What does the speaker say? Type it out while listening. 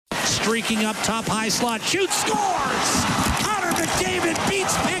streaking up top, high slot, shoots, scores! Connor McDavid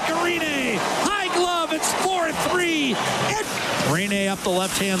beats Pecorine. High glove, it's 4-3. Rene up the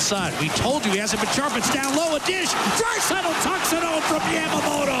left-hand side. We told you he hasn't been sharp. It's down low, a dish. Draisaitl tucks it home from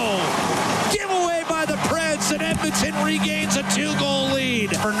Yamamoto. Giveaway by the Preds, and Edmonton regains a 2-goal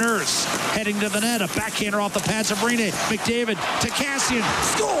lead. For Nurse, heading to the net, a backhander off the pads of Rene. McDavid to Kassian,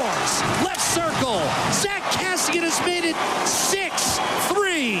 scores! Left circle. Zach Kassian has made it 6-3.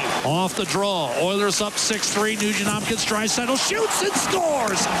 Off the draw, Oilers up 6-3. Nugent-Hopkins, Draisaitl shoots and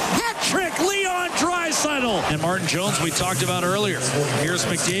scores. Hat trick, Leon Draisaitl. And Martin Jones, we talked about earlier. Here's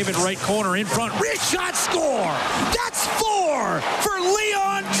McDavid, right corner, in front. Wrist shot, score! That's 4 for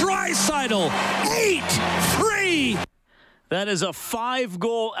Leon Draisaitl. 8-3. That is a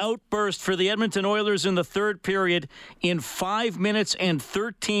 5-goal outburst for the Edmonton Oilers in the third period in 5 minutes and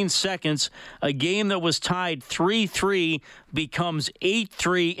 13 seconds. A game that was tied 3-3 becomes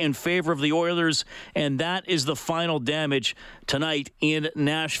 8-3 in favor of the Oilers, and that is the final damage tonight in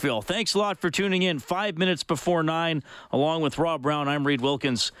Nashville. Thanks a lot for tuning in. 5 minutes before 9, along with Rob Brown, I'm Reed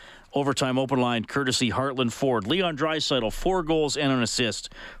Wilkins. Overtime open line, courtesy Heartland Ford. Leon Draisaitl, 4 goals and an assist.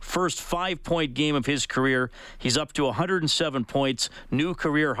 First 5-point game of his career. He's up to 107 points, new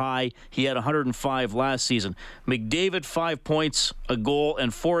career high. He had 105 last season. McDavid, 5 points, a goal,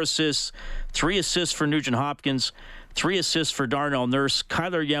 and 4 assists. 3 assists for Nugent-Hopkins. 3 assists for Darnell Nurse.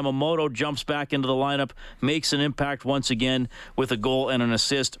 Kyler Yamamoto jumps back into the lineup, makes an impact once again with a goal and an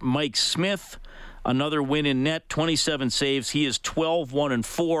assist. Mike Smith, another win in net, 27 saves. He is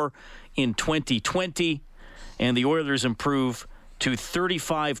 12-1-4 in 2020. And the Oilers improve to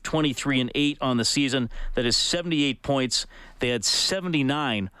 35-23-8 on the season. That is 78 points. They had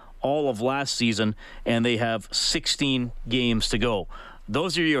 79 all of last season, and they have 16 games to go.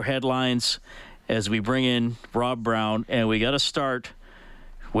 Those are your headlines as we bring in Rob Brown. And we got to start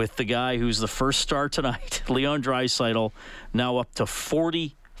with the guy who's the first star tonight, Leon Draisaitl, now up to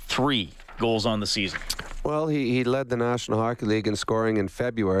 43 goals on the season. Well, he led the National Hockey League in scoring in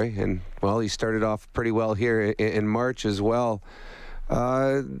February, and, well, he started off pretty well here in March as well.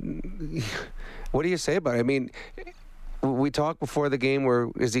 What do you say about it? I mean, we talked before the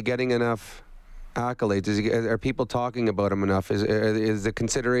game, is he getting enough accolades? Are people talking about him enough? Is the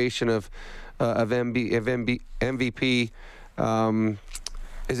consideration of MVP,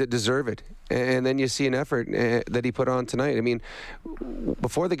 is it deserved? And then you see an effort that he put on tonight. I mean,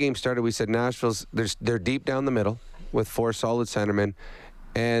 before the game started, we said Nashville's they're deep down the middle with 4 solid centermen,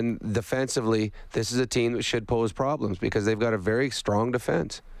 and defensively, this is a team that should pose problems because they've got a very strong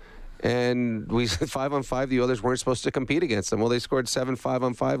defense. And we said 5-on-5, the others weren't supposed to compete against them. Well, they scored 7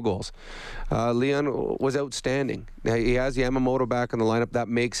 5-on-5 goals. Leon was outstanding. He has Yamamoto back in the lineup. That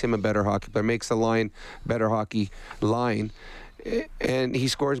makes him a better hockey player, makes the line better hockey line. And he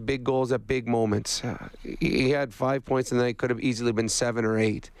scores big goals at big moments. He had 5 points in the night, could have easily been 7 or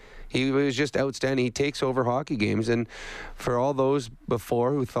 8. He was just outstanding. He takes over hockey games. And for all those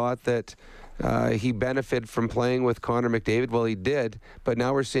before who thought that he benefited from playing with Connor McDavid, well, he did. But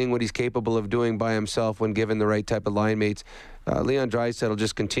now we're seeing what he's capable of doing by himself when given the right type of line mates. Leon Draisaitl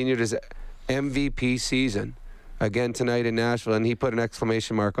just continued his MVP season again tonight in Nashville, and he put an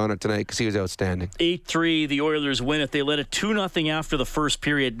exclamation mark on it tonight because he was outstanding. 8-3, the Oilers win it. They led it 2-0 after the first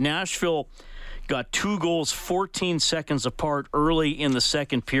period. Nashville got 2 goals 14 seconds apart early in the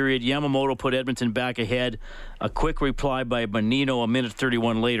second period. Yamamoto put Edmonton back ahead. A quick reply by Bonino a minute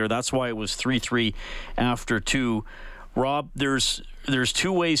 31 later. That's why it was 3-3 after 2. Rob, there's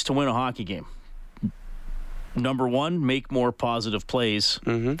 2 ways to win a hockey game. Number 1, make more positive plays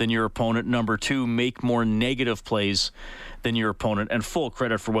than your opponent. Number 2, make more negative plays than your opponent. And full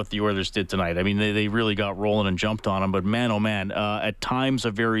credit for what the Oilers did tonight. I mean, they really got rolling and jumped on them. But man, oh man, at times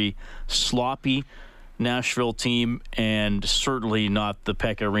a very sloppy Nashville team, and certainly not the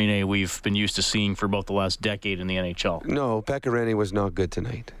Pekka Rinne we've been used to seeing for about the last decade in the NHL. No, Pekka Rinne was not good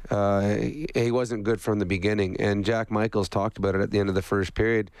tonight. He wasn't good from the beginning, and Jack Michaels talked about it at the end of the first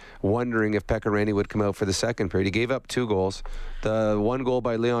period, wondering if Pekka Rinne would come out for the second period. He gave up 2 goals. The 1 goal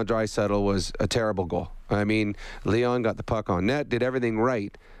by Leon Draisaitl was a terrible goal. I mean, Leon got the puck on net, did everything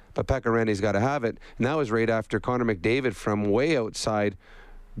right, but Pekka Rinne's got to have it. And that was right after Connor McDavid from way outside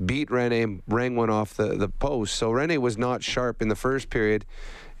beat Rinne and rang one off the post. So Rinne was not sharp in the first period.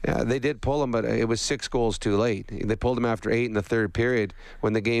 They did pull him, but it was 6 goals too late. They pulled him after 8 in the third period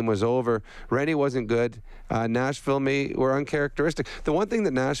when the game was over. Rinne wasn't good. Nashville were uncharacteristic. The one thing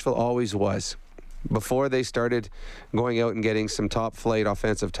that Nashville always was, before they started going out and getting some top-flight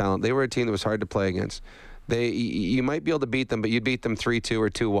offensive talent, they were a team that was hard to play against. You might be able to beat them, but you'd beat them 3-2 or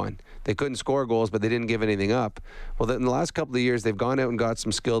 2-1. They couldn't score goals, but they didn't give anything up. Well, in the last couple of years, they've gone out and got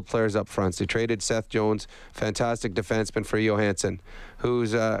some skilled players up front. They traded Seth Jones, fantastic defenseman, for Johansson,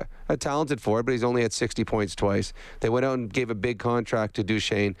 who's a talented forward, but he's only had 60 points twice. They went out and gave a big contract to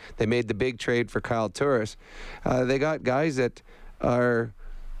Duchesne. They made the big trade for Kyle Turris. They got guys that are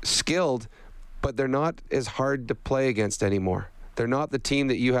skilled, but they're not as hard to play against anymore. They're not the team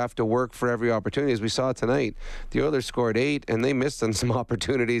that you have to work for every opportunity. As we saw tonight, the Oilers scored 8, and they missed on some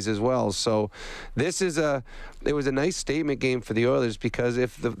opportunities as well. So it was a nice statement game for the Oilers, because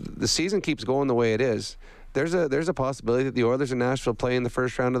if the season keeps going the way it is, there's a possibility that the Oilers and Nashville play in the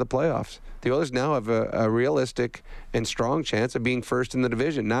first round of the playoffs. The Oilers now have a realistic and strong chance of being first in the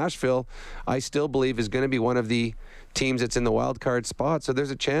division. Nashville, I still believe, is going to be one of the teams that's in the wild card spot. So there's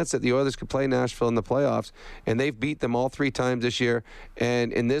a chance that the Oilers could play Nashville in the playoffs, and they've beat them all 3 times this year.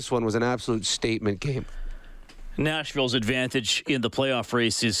 And in this one was an absolute statement game. Nashville's advantage in the playoff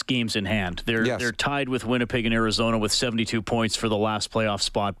race is games in hand. They're tied with Winnipeg and Arizona with 72 points for the last playoff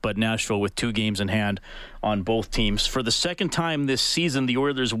spot, but Nashville with 2 games in hand on both teams. For the second time this season, the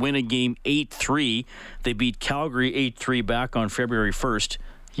Oilers win a game 8-3. They beat Calgary 8-3 back on February 1st.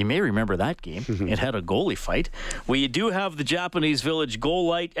 You may remember that game. It had a goalie fight. We do have the Japanese Village Goal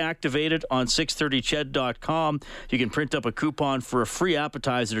Light activated on 630ched.com. You can print up a coupon for a free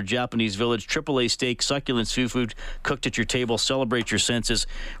appetizer at Japanese Village. AAA steak, succulent seafood, cooked at your table. Celebrate your senses.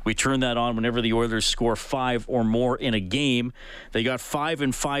 We turn that on whenever the Oilers score 5 or more in a game. They got 5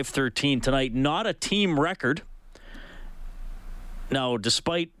 and 5-13 tonight. Not a team record. Now,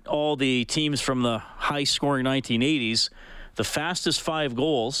 despite all the teams from the high-scoring 1980s, the fastest 5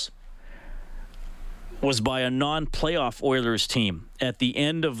 goals was by a non-playoff Oilers team at the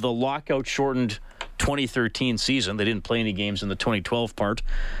end of the lockout-shortened 2013 season. They didn't play any games in the 2012 part.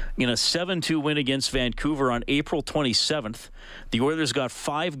 In a 7-2 win against Vancouver on April 27th, the Oilers got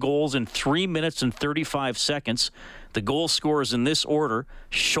 5 goals in 3 minutes and 35 seconds. The goal scorers in this order: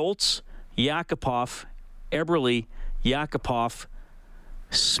 Schultz, Yakupov, Eberle, Yakupov,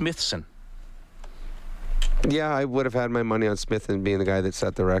 Smithson. Yeah, I would have had my money on Smith and being the guy that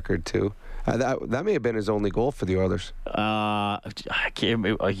set the record too. That may have been his only goal for the Oilers. He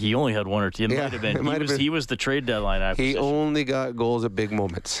only had 1 or 2. It might have been. He was the trade deadline acquisition. He only got goals at big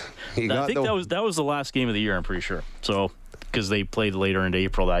moments. I think that was the last game of the year, I'm pretty sure. So, because they played later into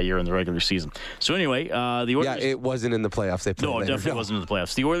April that year in the regular season. So anyway, the Oilers... Yeah, it wasn't in the playoffs. They played No, it definitely wasn't in the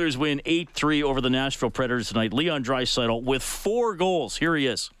playoffs. The Oilers win 8-3 over the Nashville Predators tonight. Leon Draisaitl with 4 goals. Here he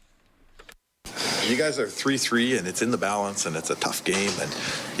is. You guys are 3-3, and it's in the balance, and it's a tough game, and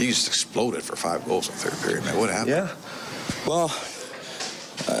you just exploded for 5 goals in the third period, man. What happened? Yeah. Well,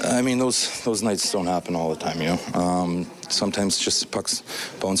 I mean, those nights don't happen all the time, you know. Sometimes just pucks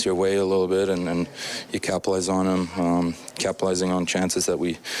bounce your way a little bit, and you capitalize on them, capitalizing on chances that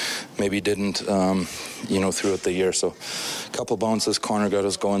we maybe didn't, throughout the year. So a couple bounces, Connor got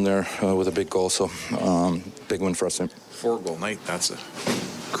us going there with a big goal, so big win for us. 4-goal night, that's a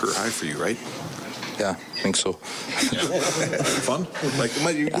career high for you, right? Yeah, I think so. Fun? Like,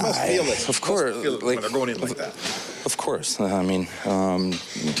 you must feel it. Of course. When they're going in like that. Of course. I mean, I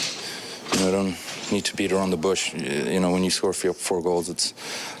don't need to beat around the bush. When you score 4 goals, it's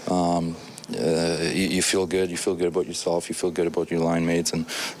you feel good. You feel good about yourself. You feel good about your line mates. And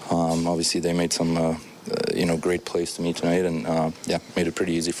obviously they made some great plays to me tonight, and made it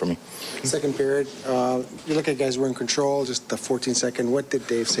pretty easy for me. Second period, you look at guys were in control, just the 14-second. What did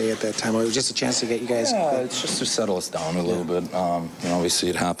Dave say at that time? It was just a chance to get you guys... Yeah, it's just to settle us down a little bit. Obviously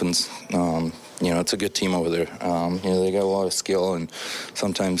it happens. It's a good team over there. They got a lot of skill, and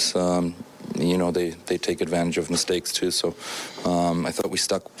sometimes... they take advantage of mistakes too. So I thought we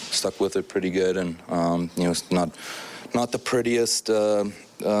stuck with it pretty good, and it's not the prettiest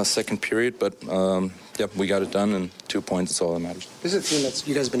second period, but we got it done, and 2 points is all that matters. This is a team that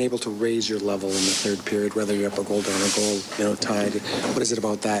you guys have been able to raise your level in the third period, whether you're up a goal, down a goal, tied. What is it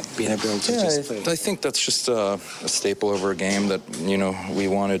about that, being able to just play? I think that's just a staple of our game that, we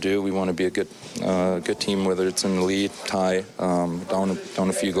want to do. We want to be a good team, whether it's in the lead, tie, down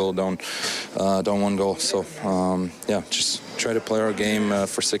a few goals, down 1 goal. So, just try to play our game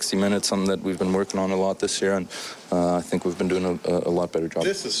for 60 minutes, something that we've been working on a lot this year, and I think we've been doing a lot better job.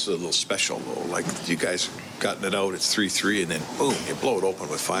 This is a little special, though. Like, you guys gotten it out, it's 3-3, and then, boom, you blow it open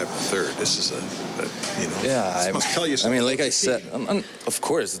with 5 in the third. This is this must tell you something. I mean, like I said, of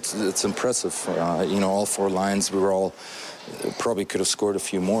course, it's impressive. All 4 lines, we were all... Probably could have scored a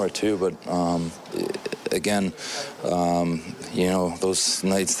few more too, but again, those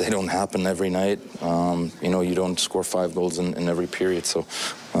nights, they don't happen every night. You don't score 5 goals in every period, so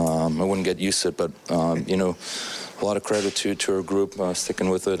I wouldn't get used to it. But, a lot of credit to our group sticking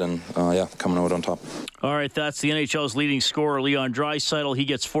with it and, coming out on top. All right, that's the NHL's leading scorer, Leon Draisaitl. He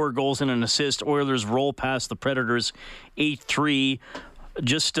gets 4 goals and an assist. Oilers roll past the Predators 8-3.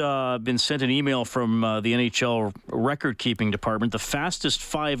 Just been sent an email from the NHL record-keeping department. The fastest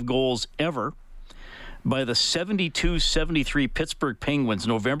 5 goals ever by the 72-73 Pittsburgh Penguins,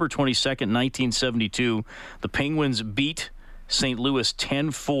 November 22nd, 1972. The Penguins beat St. Louis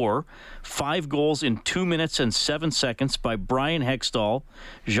 10-4. 5 goals in 2 minutes and 7 seconds by Brian Hextall,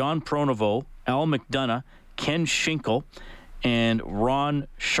 Jean Pronovost, Al McDonough, Ken Schinkel, and Ron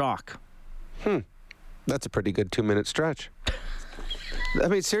Schock. That's a pretty good 2-minute stretch. I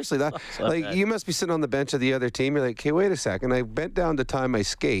mean, seriously, you must be sitting on the bench of the other team. You're like, okay, wait a second. I bent down to tie my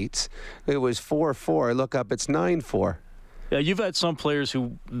skates. It was 4-4. I look up, it's 9-4. Yeah, you've had some players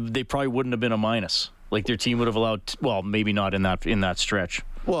who they probably wouldn't have been a minus. Like their team would have allowed, maybe not in that stretch.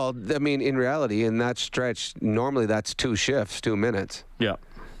 Well, I mean, in reality, in that stretch, normally that's 2 shifts, 2 minutes. Yeah.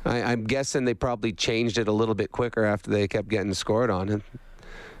 I'm guessing they probably changed it a little bit quicker after they kept getting scored on.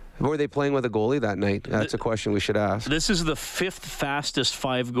 Were they playing with a goalie that night? That's a question we should ask. This is the 5th fastest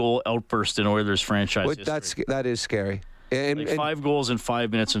 5-goal outburst in Oilers franchise history. That is scary. And 5 goals in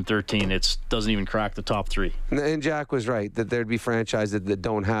 5 minutes and 13. It doesn't even crack the top 3. And Jack was right that there'd be franchises that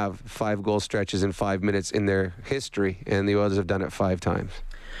don't have 5-goal stretches in 5 minutes in their history, and the Oilers have done it 5 times.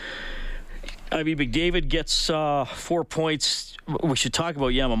 I mean, McDavid gets 4 points. We should talk about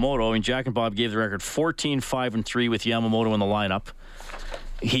Yamamoto. I mean, Jack and Bob gave the record 14-5-3 with Yamamoto in the lineup.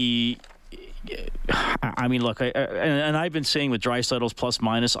 Look, and I've been saying with Draisaitl's plus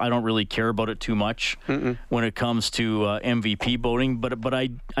minus, I don't really care about it too much when it comes to MVP voting. But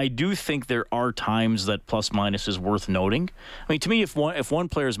I do think there are times that plus minus is worth noting. I mean, to me, if one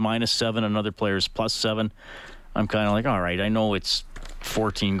player is -7, another player is +7, I'm kind of like, all right, I know it's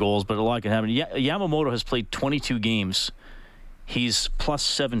 14 goals, but a lot can happen. Yamamoto has played 22 games. He's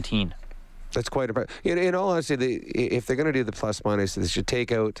 +17. That's quite a... In all honesty, if they're going to do the plus minus, they should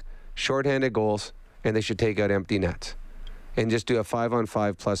take out shorthanded goals and they should take out empty nets and just do a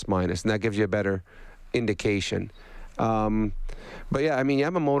 5-on-5 plus minus, and that gives you a better indication. But yeah, I mean,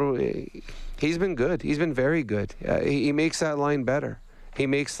 Yamamoto, he's been good. He's been very good. He makes that line better. He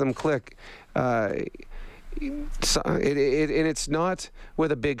makes them click. And it's not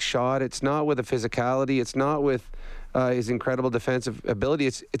with a big shot. It's not with a physicality. It's not with his incredible defensive ability.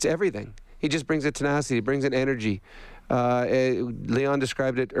 It's everything. He just brings a tenacity. He brings an energy. Leon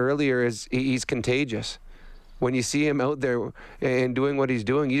described it earlier as he's contagious. When you see him out there and doing what he's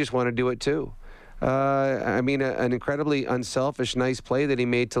doing, you just want to do it too. An incredibly unselfish, nice play that he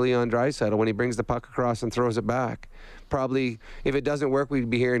made to Leon Draisaitl when he brings the puck across and throws it back. Probably, if it doesn't work, we'd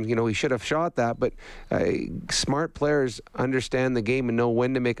be hearing, he should have shot that. But smart players understand the game and know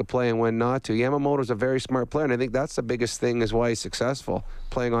when to make a play and when not to. Yamamoto's a very smart player, and I think that's the biggest thing is why he's successful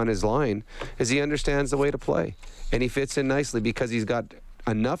playing on his line, is he understands the way to play. And he fits in nicely because he's got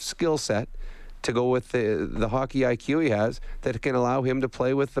enough skill set to go with the hockey IQ he has that can allow him to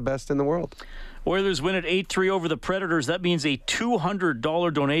play with the best in the world. Oilers win at 8-3 over the Predators. That means a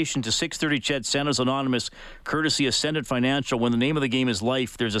 $200 donation to 630 CHED Santa's Anonymous, courtesy Ascendant Financial. When the name of the game is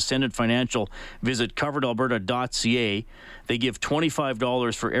life, there's Ascendant Financial. Visit coveredalberta.ca. They give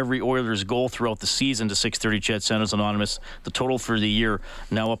 $25 for every Oilers goal throughout the season to 630 CHED Santa's Anonymous. The total for the year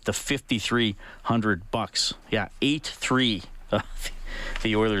now up to $5,300. Yeah, 8-3.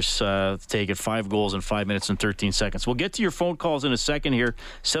 The Oilers take it 5 goals in 5 minutes and 13 seconds. We'll get to your phone calls in a second here.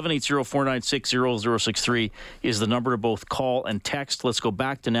 780-496-0063 is the number to both call and text. Let's go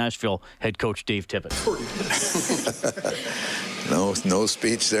back to Nashville. Head coach Dave Tippett. No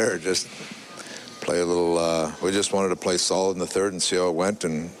speech there. Just play a little. We just wanted to play solid in the third and see how it went,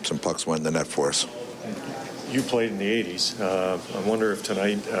 and some pucks went in the net for us. You played in the 80s. I wonder if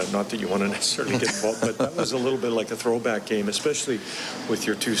tonight, not that you want to necessarily get involved, but that was a little bit like a throwback game, especially with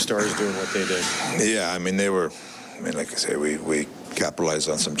your 2 stars doing what they did. Yeah, they were, like I say, we capitalized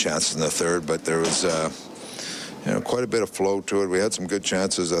on some chances in the third, but there was, quite a bit of flow to it. We had some good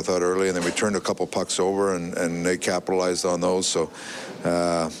chances, I thought, early, and then we turned a couple pucks over, and they capitalized on those. So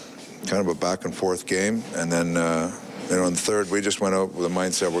kind of a back-and-forth game. And then, in the third, we just went out with the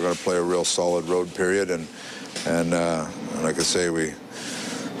mindset we're going to play a real solid road period, and like I say, we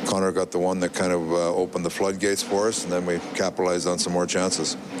Connor got the one that kind of opened the floodgates for us, and then we capitalized on some more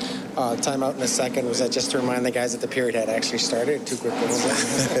chances. Timeout in a second. Was that just to remind the guys that the period had actually started? 2 quick goals.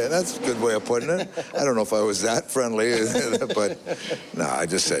 Yeah, that's a good way of putting it. I don't know if I was that friendly, but no, I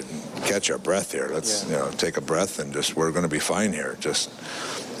just said, catch our breath here. Let's take a breath and we're going to be fine here. Just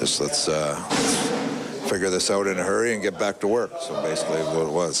let's figure this out in a hurry and get back to work. So basically what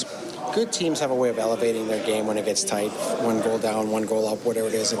it was. Good teams have a way of elevating their game when it gets tight. 1 goal down, 1 goal up, whatever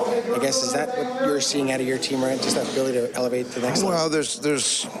it is. And I guess, is that what you're seeing out of your team, right? Just that ability to elevate to the next level? Well,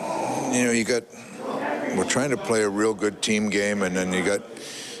 there's we're trying to play a real good team game, and then you got,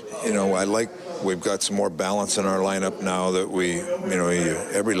 we've got some more balance in our lineup now that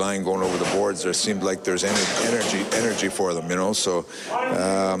every line going over the boards, there seems like there's energy for them, so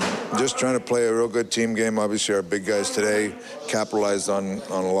just trying to play a real good team game. Obviously our big guys today capitalized on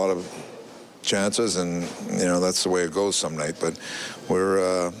a lot of chances, and that's the way it goes some night, but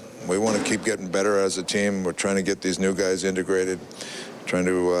we want to keep getting better as a team. We're trying to get these new guys integrated, trying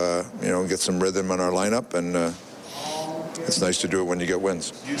to get some rhythm in our lineup, and it's nice to do it when you get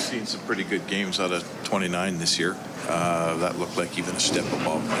wins. You've seen some pretty good games out of 29 this year. That looked like even a step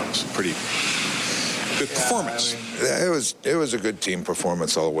above. That was a pretty good performance. Yeah, it was a good team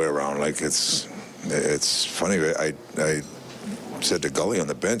performance all the way around. Like it's funny. I said to Gully on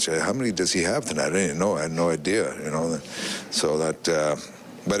the bench, how many does he have tonight? I didn't know. I had no idea. So that.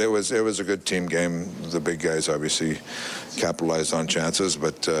 But it was a good team game. The big guys obviously capitalized on chances,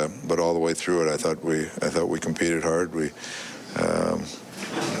 but all the way through it, I thought we competed hard. We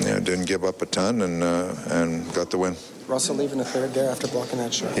didn't give up a ton and got the win. Russell leaving the third there after blocking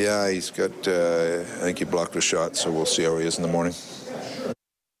that shot. Yeah, he's got. I think he blocked a shot, so we'll see how he is in the morning.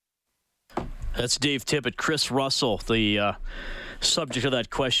 That's Dave Tippett. Chris Russell, the subject of that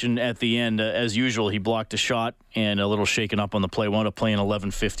question at the end. As usual, he blocked a shot and a little shaken up on the play. Wound up playing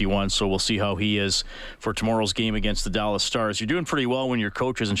 11:51, so we'll see how he is for tomorrow's game against the Dallas Stars. You're doing pretty well when your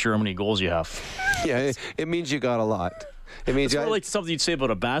coach isn't sure how many goals you have. Yeah, it means you got a lot. It means it's more like something you'd say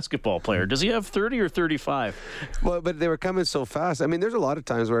about a basketball player. Does he have 30 or 35? Well, but they were coming so fast. I mean, there's a lot of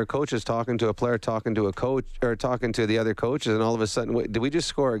times where a coach is talking to a player, talking to a coach, or talking to the other coaches, and all of a sudden, wait, did we just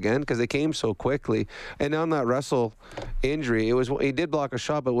score again? Because they came so quickly. And on that Russell injury, he did block a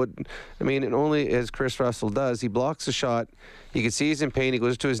shot, but and only as Chris Russell does, he blocks a shot. You can see he's in pain. He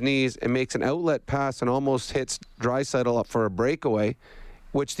goes to his knees and makes an outlet pass and almost hits Draisaitl up for a breakaway,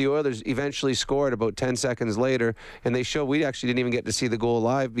 which the Oilers eventually scored about 10 seconds later. And we actually didn't even get to see the goal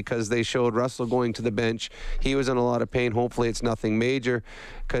live because they showed Russell going to the bench. He was in a lot of pain. Hopefully it's nothing major,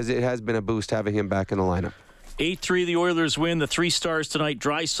 because it has been a boost having him back in the lineup. 8-3, the Oilers win. The 3 stars tonight: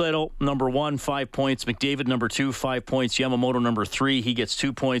 Draisaitl, number 1, 5 points. McDavid, number 2, 5 points. Yamamoto, number 3, he gets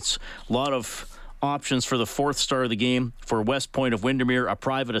 2 points. A lot of options for the 4th star of the game for West Point of Windermere, a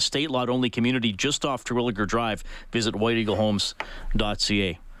private estate lot only community just off Terwilliger Drive. Visit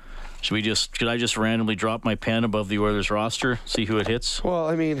whiteeaglehomes.ca. Should I just randomly drop my pen above the Oilers roster, see who it hits?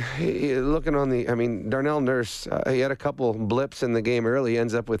 Well, looking on Darnell Nurse, he had a couple blips in the game early. He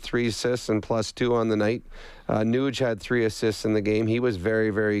ends up with 3 assists and +2 on the night. Nuge had 3 assists in the game. He was very,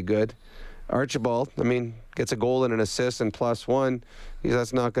 very good. Archibald, gets a goal and an assist and +1.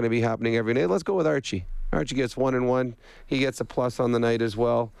 That's not going to be happening every night. Let's go with Archie. Archie gets 1 and 1. He gets a plus on the night as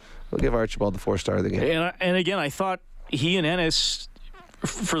well. We'll give Archibald the 4-star of the game. And again, I thought he and Ennis,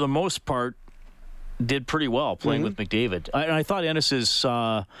 for the most part, did pretty well playing with McDavid. I thought Ennis is,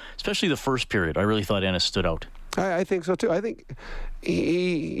 especially the first period, I really thought Ennis stood out. I think so too. I think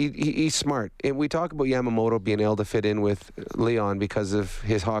he's smart. And we talk about Yamamoto being able to fit in with Leon because of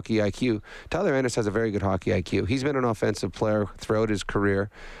his hockey IQ. Tyler Ennis has a very good hockey IQ. He's been an offensive player throughout his career.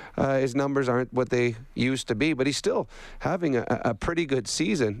 His numbers aren't what they used to be, but he's still having a pretty good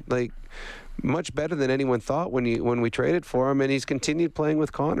season. Like, much better than anyone thought when we traded for him, and he's continued playing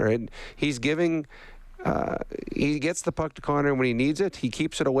with Connor. And he's giving... he gets the puck to Connor when he needs it. He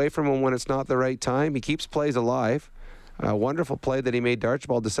keeps it away from him when it's not the right time. He keeps plays alive. A wonderful play that he made to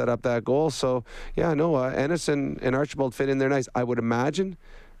Archibald to set up that goal. So, Ennis and Archibald fit in there nice. I would imagine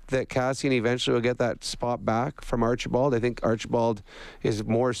that Kassian eventually will get that spot back from Archibald. I think Archibald is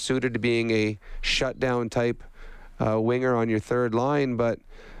more suited to being a shutdown type winger on your third line. But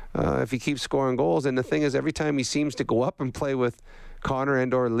if he keeps scoring goals, and the thing is, every time he seems to go up and play with Connor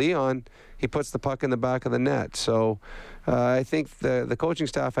and or Leon, he puts the puck in the back of the net. So I think the coaching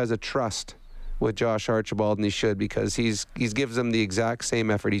staff has a trust with Josh Archibald, and he should, because he gives them the exact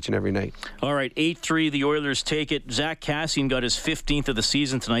same effort each and every night. All right, 8-3, the Oilers take it. Zach Kassian got his 15th of the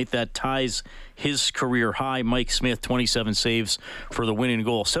season tonight. That ties his career high. Mike Smith, 27 saves for the winning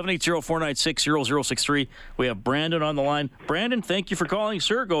goal. 780-496-0063. We have Brandon on the line. Brandon, thank you for calling,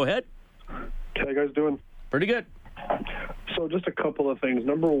 sir. Go ahead. How you guys doing? Pretty good. So just a couple of things.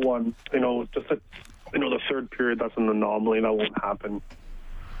 Number one, the third period, that's an anomaly. That won't happen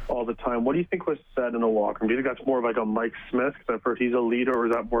all the time. What do you think was said in the locker room? Do you think that's more of like a Mike Smith, because I've heard he's a leader, or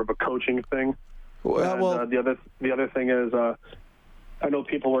is that more of a coaching thing? The other thing is, I know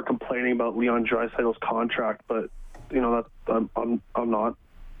people were complaining about Leon Draisaitl's contract, but I'm not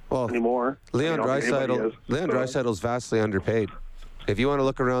anymore. Leon Draisaitl's vastly underpaid. If you want to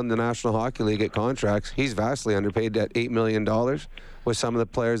look around the National Hockey League at contracts, he's vastly underpaid at $8 million with some of the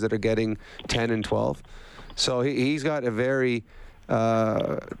players that are getting 10 and 12. So he's got a very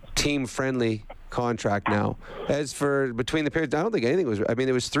team-friendly contract now. As for between the periods, I don't think anything was. I mean,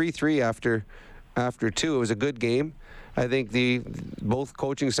 it was 3-3 after two. It was a good game. I think both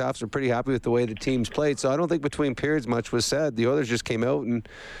coaching staffs are pretty happy with the way the teams played. So I don't think between periods much was said. The Oilers just came out, and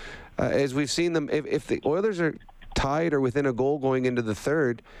as we've seen them, if the Oilers are tied or within a goal going into the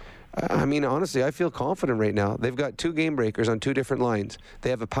third, I mean, honestly, I feel confident right now. They've got two game breakers on two different lines. They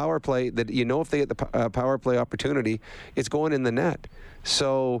have a power play that, if they get the power play opportunity, it's going in the net.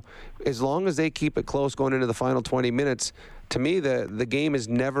 So as long as they keep it close going into the final 20 minutes, to me, the game is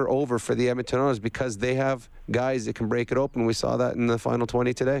never over for the Edmonton Oilers, because they have guys that can break it open. We saw that in the final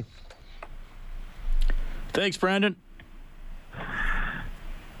 20 today. Thanks, Brandon.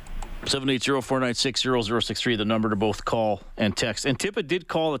 780-496-0063, the number to both call and text. And Tippett did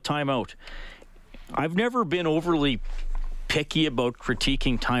call a timeout. I've never been overly picky about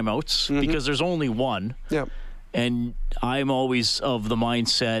critiquing timeouts because there's only one. Yep. And I'm always of the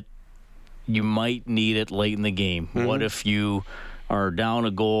mindset you might need it late in the game. What if you are down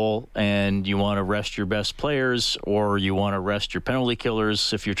a goal and you want to rest your best players, or you want to rest your penalty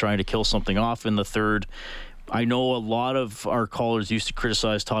killers if you're trying to kill something off in the third? I know a lot of our callers used to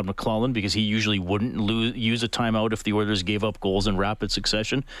criticize Todd McClellan because he usually wouldn't use a timeout if the Oilers gave up goals in rapid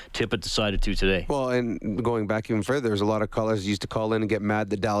succession. Tippett decided to today. Well, and going back even further, there's a lot of callers used to call in and get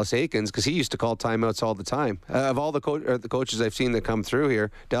mad at Dallas Eakins because he used to call timeouts all the time. Of all the coaches I've seen that come through here,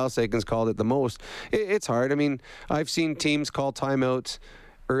 Dallas Eakins called it the most. It's hard. I mean, I've seen teams call timeouts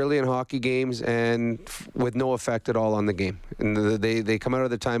early in hockey games and with no effect at all on the game. And they come out of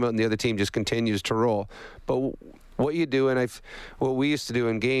the timeout and the other team just continues to roll. But what you do, and what we used to do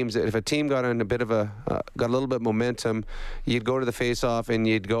in games, if a team got on a bit of got a little bit of momentum, you'd go to the face-off and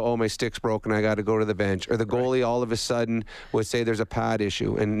you'd go, oh, my stick's broken, I got to go to the bench. Or the goalie all of a sudden would say there's a pad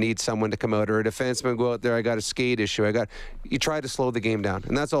issue and needs someone to come out. Or a defenseman go out there, I got a skate issue. You try to slow the game down.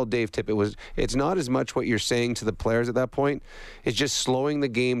 And that's all Dave Tippett was. It's not as much what you're saying to the players at that point. It's just slowing the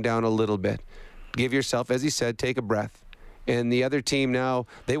game down a little bit. Give yourself, as he said, take a breath. And the other team now,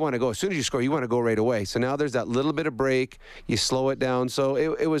 they want to go. As soon as you score, you want to go right away. So now there's that little bit of break. You slow it down. So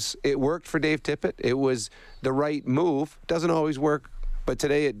it worked for Dave Tippett. It was the right move. Doesn't always work, but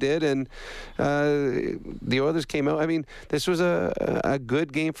today it did. And the Oilers came out. I mean, this was a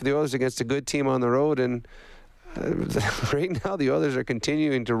good game for the Oilers against a good team on the road. And right now the Oilers are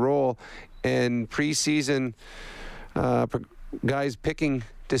continuing to roll. And preseason guys picking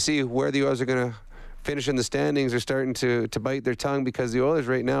to see where the Oilers are going to finish in the standings are starting to bite their tongue, because the Oilers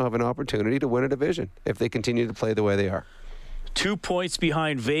right now have an opportunity to win a division if they continue to play the way they are. 2 points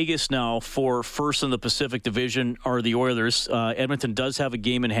behind Vegas now for first in the Pacific Division are the Oilers. Edmonton does have a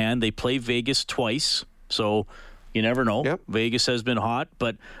game in hand. They play Vegas twice, so you never know. Yep. Vegas has been hot,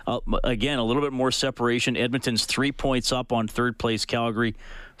 but again, a little bit more separation. Edmonton's 3 points up on third place Calgary,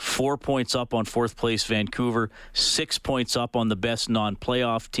 4 points up on fourth place Vancouver, 6 points up on the best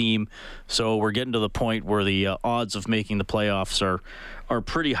non-playoff team. So we're getting to the point where the odds of making the playoffs are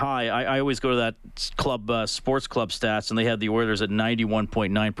pretty high. I always go to that sports club stats, and they had the Oilers at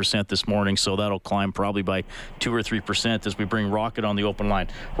 91.9% this morning, so that'll climb probably by 2 or 3% as we bring Rocket on the open line.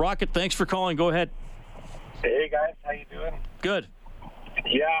 Rocket, thanks for calling. Go ahead. Hey, guys. How you doing? Good.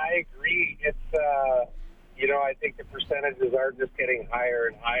 Yeah, I agree. It's, I think the percentages are just getting higher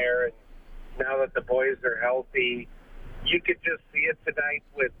and higher. And now that the boys are healthy, you could just see it tonight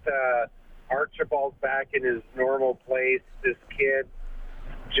with Archibald back in his normal place. This kid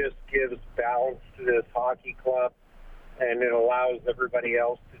just gives balance to this hockey club, and it allows everybody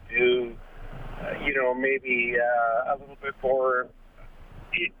else to do, maybe a little bit more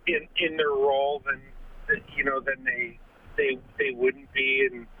in their role than they wouldn't be.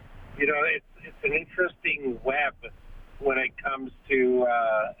 And it's an interesting web when it comes to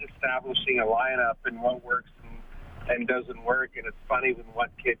establishing a lineup. funny when one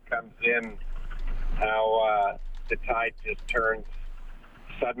kid comes in, how the tide just turns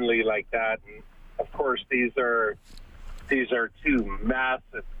suddenly like that. And of course, these are two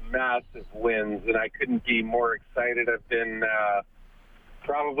massive wins, and I couldn't be more excited. I've been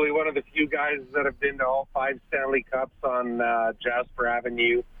probably one of the few guys that have been to all 5 Stanley Cups on Jasper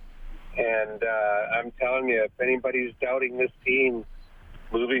Avenue. And I'm telling you, if anybody's doubting this team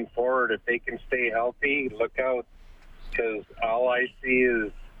moving forward, if they can stay healthy, look out, because all I see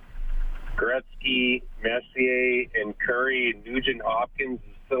is Gretzky, Messier, and Curry. And Nugent Hopkins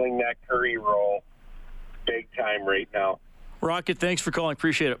is filling that Curry role big time right now. Rocket, thanks for calling.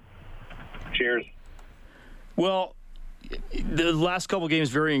 Appreciate it. Cheers. Well, the last couple games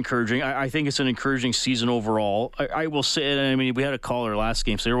very encouraging. I think it's an encouraging season overall. I will say, I mean, we had a caller last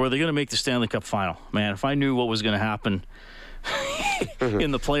game say, were they going to make the Stanley Cup final? Man, if I knew what was going to happen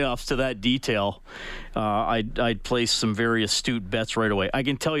in the playoffs to that detail, I'd place some very astute bets right away. I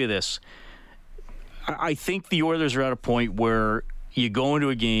can tell you this. I think the Oilers are at a point where you go into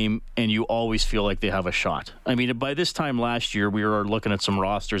a game and you always feel like they have a shot. I mean, by this time last year, we were looking at some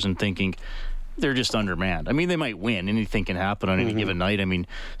rosters and thinking, they're just undermanned. I mean, they might win. Anything can happen on any given night. I mean,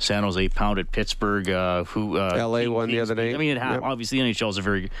 San Jose pounded Pittsburgh. LA won the other night. I mean, obviously, the NHL is a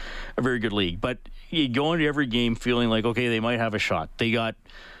very good league. But you go into every game feeling like, okay, they might have a shot. They got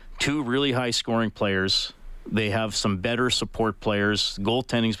 2 really high-scoring players. They have some better support players.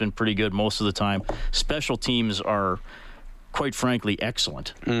 Goaltending's been pretty good most of the time. Special teams are, quite frankly,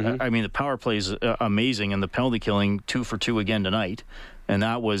 excellent. I mean, the power play is amazing, and the penalty killing 2 for 2 again tonight. And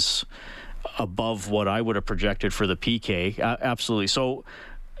that was above what I would have projected for the PK. Absolutely. So,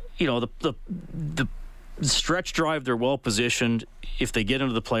 you know, the stretch drive, they're well positioned. If they get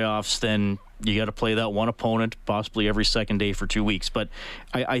into the playoffs, then you got to play that one opponent possibly every second day for 2 weeks. But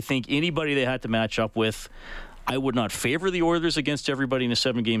I think anybody they had to match up with, I would not favor the Oilers against everybody in a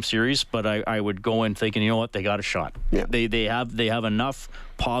 7-game series, but I would go in thinking, you know what, they got a shot. Yeah. They have enough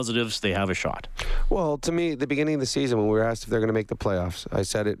positives. They have a shot. Well, to me, the beginning of the season when we were asked if they're going to make the playoffs, I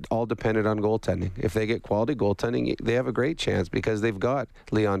said it all depended on goaltending. If they get quality goaltending, they have a great chance because they've got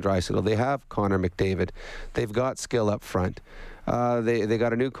Leon Draisaitl, they have Connor McDavid, they've got skill up front. They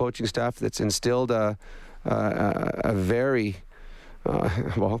got a new coaching staff that's instilled a very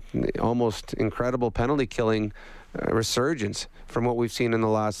almost incredible penalty killing resurgence from what we've seen in the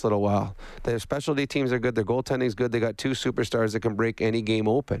last little while. Their specialty teams are good. Their goaltending's good. They got 2 superstars that can break any game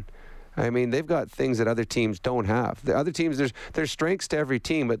open. I mean, they've got things that other teams don't have. The other teams, there's strengths to every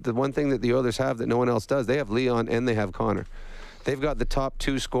team, but the one thing that the Oilers have that no one else does, they have Leon and they have Connor. They've got the top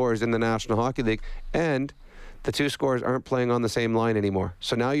 2 scorers in the National Hockey League, and the 2 scorers aren't playing on the same line anymore.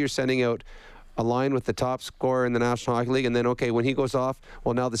 So now you're sending out a line with the top scorer in the National Hockey League, and then, okay, when he goes off,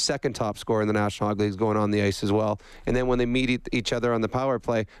 well, now the second top scorer in the National Hockey League is going on the ice as well. And then when they meet each other on the power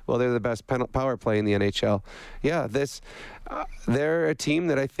play, well, they're the best power play in the NHL. Yeah, they're a team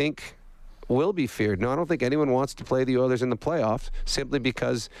that I think will be feared. No, I don't think anyone wants to play the Oilers in the playoffs simply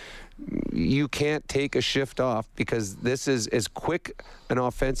because you can't take a shift off, because this is as quick an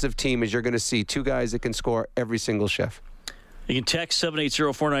offensive team as you're going to see. 2 guys that can score every single shift. You can text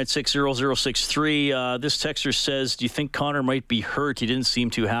 780-496-0063. This texter says, do you think Connor might be hurt? He didn't seem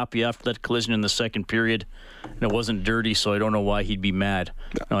too happy after that collision in the second period, and it wasn't dirty, so I don't know why he'd be mad.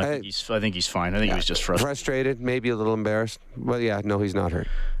 No, I think he's fine. I think he was just frustrated. Frustrated, maybe a little embarrassed. But yeah, no, he's not hurt.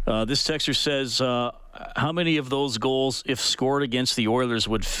 This texter says, how many of those goals, if scored against the Oilers,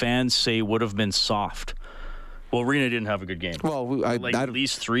 would fans say would have been soft? Well, Rena didn't have a good game. Well, at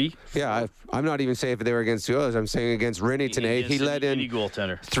least 3? Yeah, I'm not even saying if they were against the Oilers. I'm saying against Rene tonight. He let in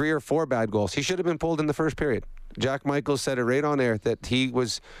 3 or 4 bad goals. He should have been pulled in the first period. Jack Michaels said it right on air that he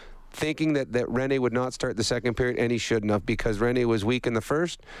was thinking that Rene would not start the second period, and he shouldn't have, because Rene was weak in the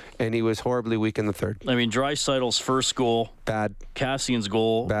first, and he was horribly weak in the third. I mean, Draisaitl's first goal, bad. Cassian's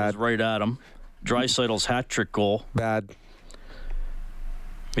goal, bad. Was right at him. Draisaitl's hat-trick goal, bad.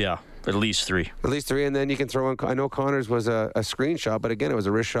 Yeah. At least 3. At least 3, and then you can throw in, I know Connor's was a screenshot, but again, it was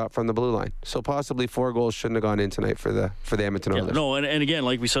a wrist shot from the blue line. So possibly 4 goals shouldn't have gone in tonight for the Edmonton Oilers. No, and again,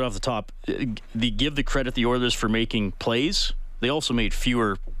 like we said off the top, give the credit the Oilers for making plays. They also made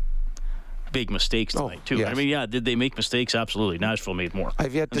fewer big mistakes tonight, too. Yes. I mean, yeah, did they make mistakes? Absolutely. Nashville made more.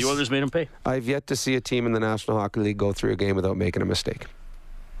 The Oilers made them pay. I've yet to see a team in the National Hockey League go through a game without making a mistake.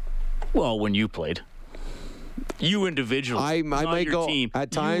 Well, when you played. You individually. I might go. Team.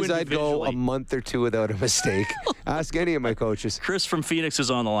 At times, I'd go a month or 2 without a mistake. Ask any of my coaches. Chris from Phoenix is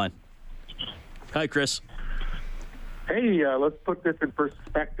on the line. Hi, Chris. Hey, let's put this in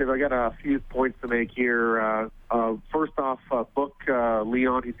perspective. I got a few points to make here. First off, book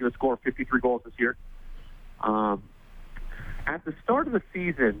Leon. He's going to score 53 goals this year. At the start of the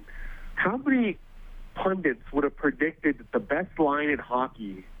season, how many pundits would have predicted that the best line in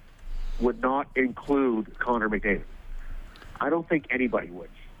hockey would not include Connor McDavid? I don't think anybody would.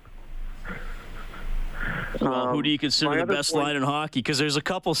 Well, who do you consider the best line in hockey? Because there's a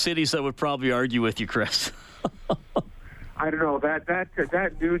couple cities that would probably argue with you, Chris. I don't know. That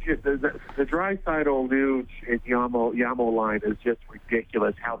Nuge, the Draisaitl, Nuge, and Yamo line is just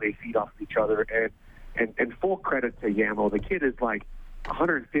ridiculous how they feed off each other. And full credit to Yamo. The kid is like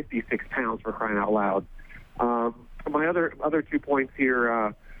 156 pounds for crying out loud. My other 2 points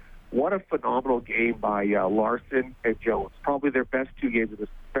here. What a phenomenal game by Larson and Jones. Probably their best game of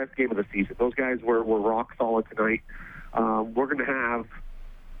the season. Those guys were rock solid tonight. We're going to have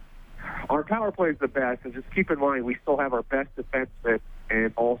our power play is the best, and just keep in mind we still have our best defenseman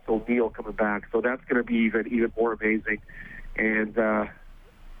and also Neil coming back, so that's going to be even more amazing. And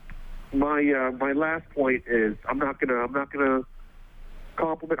my last point is I'm not gonna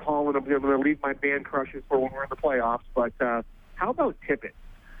compliment Holland. I'm going to leave my man crushes for when we're in the playoffs. But how about Tippett?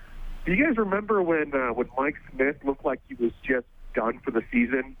 Do you guys remember when Mike Smith looked like he was just done for the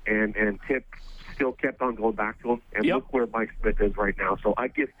season, and Tip still kept on going back to him? And look where Mike Smith is right now. So I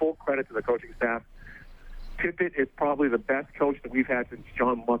give full credit to the coaching staff. Tippett is probably the best coach that we've had since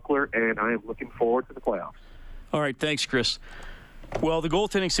John Muckler, and I am looking forward to the playoffs. All right, thanks, Chris. Well, the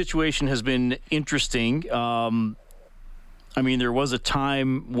goaltending situation has been interesting. I mean, there was a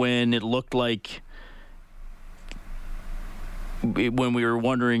time when it looked like when we were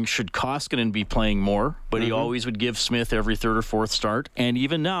wondering, should Koskinen be playing more? But he always would give Smith every third or fourth start. And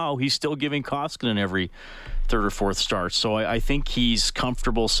even now, he's still giving Koskinen every third or fourth start. So I think he's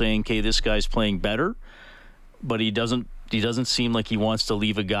comfortable saying, okay, this guy's playing better. But he doesn't seem like he wants to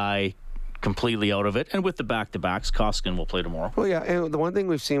leave a guy completely out of it. And with the back-to-backs, Koskinen will play tomorrow. Well, yeah, and the one thing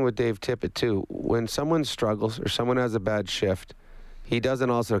we've seen with Dave Tippett, too, when someone struggles or someone has a bad shift, he doesn't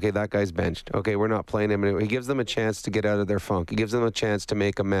also, okay, that guy's benched. Okay, we're not playing him anymore. He gives them a chance to get out of their funk. He gives them a chance to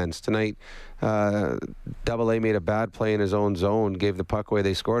make amends. Tonight, Double A made a bad play in his own zone, gave the puck away,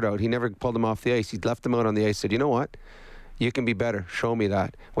 they scored out. He never pulled him off the ice. He left them out on the ice, said, you know what? You can be better. Show me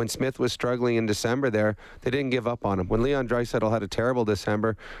that. When Smith was struggling in December there, they didn't give up on him. When Leon Draisaitl had a terrible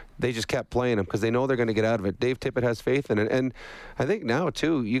December, they just kept playing him because they know they're going to get out of it. Dave Tippett has faith in it. And I think now,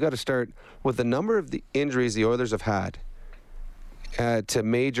 too, you got to start with the number of the injuries the Oilers have had to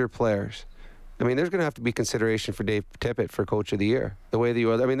major players. I mean, there's going to have to be consideration for Dave Tippett for Coach of the Year. The way the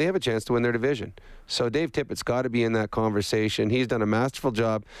Oilers, I mean, they have a chance to win their division. So Dave Tippett's got to be in that conversation. He's done a masterful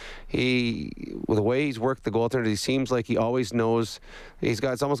job. With the way he's worked the goaltender, he seems like he always knows.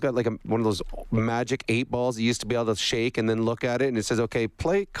 It's almost got like one of those magic 8 balls he used to be able to shake and then look at it and it says, okay,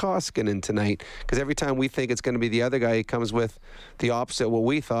 play Koskinen tonight. Because every time we think it's going to be the other guy, he comes with the opposite of what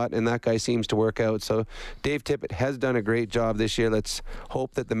we thought, and that guy seems to work out. So Dave Tippett has done a great job this year. Let's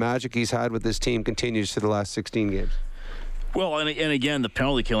hope that the magic he's had with this team continues to the last 16 games. Well, and again, the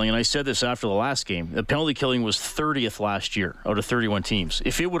penalty killing, and I said this after the last game, the penalty killing was 30th last year out of 31 teams.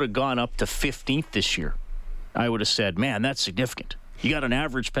 If it would have gone up to 15th this year, I would have said, man, that's significant. You got an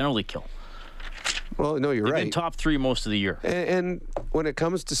average penalty kill. Well, no, you're right. They've been top 3 most of the year. And when it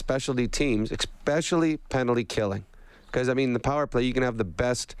comes to specialty teams, especially penalty killing, because, I mean, the power play, you can have the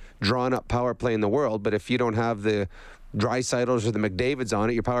best drawn-up power play in the world, but if you don't have the Draisaitl's or the McDavids on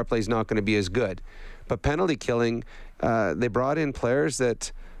it, your power play is not going to be as good. But penalty killing, they brought in players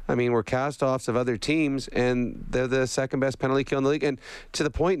that, I mean, were cast-offs of other teams, and they're the second-best penalty kill in the league. And to the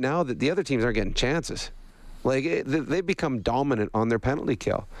point now that the other teams aren't getting chances. Like, they've become dominant on their penalty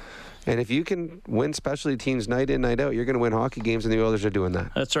kill. And if you can win specialty teams night in, night out, you're going to win hockey games, and the Oilers are doing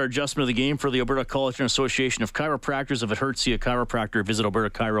that. That's our adjustment of the game for the Alberta College and Association of Chiropractors. If it hurts you, a chiropractor, visit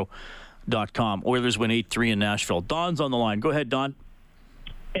albertachiro.com. Oilers win 8-3 in Nashville. Don's on the line. Go ahead, Don.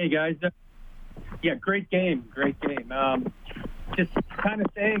 Hey, guys. Yeah, great game. Just kind of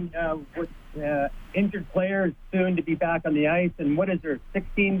saying, with injured players soon to be back on the ice, and what is there,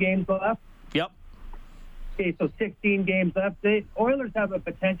 16 games left? Yep. Okay, so 16 games left. The Oilers have a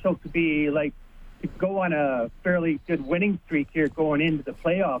potential to go on a fairly good winning streak here going into the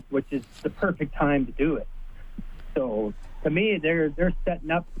playoffs, which is the perfect time to do it. So, to me, they're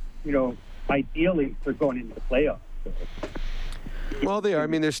setting up, ideally for going into the playoffs. So. Well, they are. I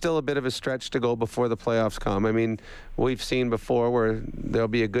mean, there's still a bit of a stretch to go before the playoffs come. I mean, we've seen before where there'll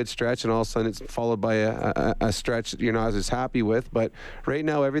be a good stretch and all of a sudden it's followed by a stretch that you're not as happy with. But right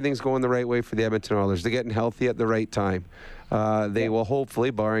now, everything's going the right way for the Edmonton Oilers. They're getting healthy at the right time. They will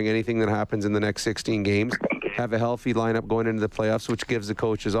hopefully, barring anything that happens in the next 16 games, have a healthy lineup going into the playoffs, which gives the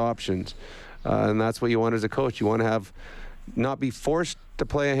coaches options. And that's what you want as a coach. You want to have not be forced to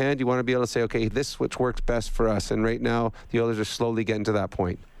play a hand. You want to be able to say, okay, this is which works best for us. And right now, the Oilers are slowly getting to that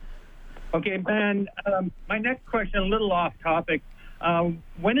point. Okay, man, my next question, a little off topic.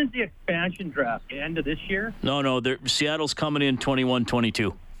 When is the expansion draft? The end of this year? No. Seattle's coming in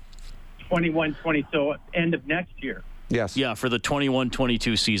 21-22. 21-20, so end of next year. Yes. Yeah, for the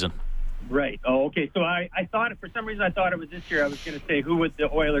 21-22 season. Right. Oh, okay. So I thought, for some reason, I thought it was this year. I was going to say, who would the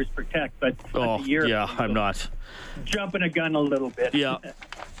Oilers protect? But the year. Yeah, I'm not. Jumping a gun a little bit. Yeah.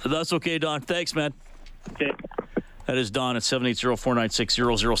 That's okay, Don. Thanks, man. Okay. That is Don at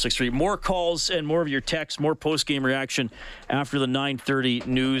 780-496-0063. More calls and more of your texts, more post-game reaction after the 9:30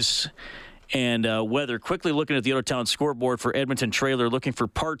 news and weather. Quickly looking at the out-of-town scoreboard for Edmonton Trailer, looking for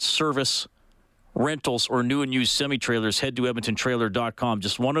parts, service, rentals, or new and used semi-trailers. Head to EdmontonTrailer.com.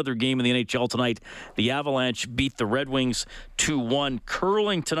 Just one other game in the NHL tonight. The Avalanche beat the Red Wings 2-1.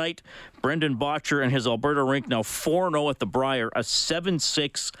 Curling tonight, Brendan Bottcher and his Alberta rink now 4-0 at the Brier, a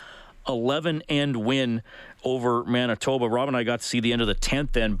 7-6 11-end win over Manitoba. Rob and I got to see the end of the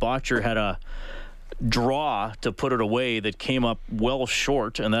 10th end. Bottcher had a draw to put it away that came up well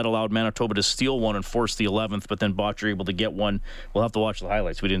short, and that allowed Manitoba to steal one and force the 11th, but then Bottcher able to get one. We'll have to watch the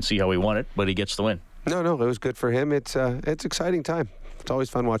highlights. We didn't see how he won it, but he gets the win. No, it was good for him. It's exciting time. It's always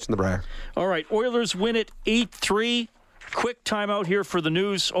fun watching the Brier. All right, Oilers win it 8-3. Quick timeout here for the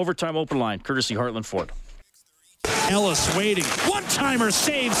news. Overtime open line, courtesy Heartland Ford. Ellis waiting. One-timer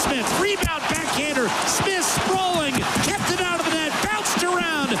save Smith. Rebound backhander. Smith sprawling. Kept it out of the net. Bounced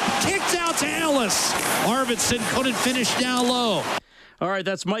around. Kicked out to Ellis. Arvidsson couldn't finish down low. All right,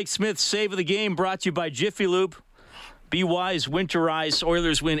 that's Mike Smith's save of the game, brought to you by Jiffy Lube. Be wise, winterize.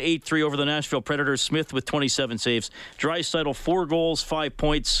 Oilers win 8-3 over the Nashville Predators. Smith with 27 saves. Draisaitl, 4 goals, 5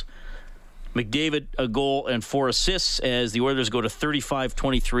 points. McDavid, a goal and 4 assists as the Oilers go to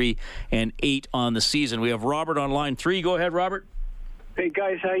 35-23 and 8 on the season. We have Robert on line 3. Go ahead, Robert. Hey,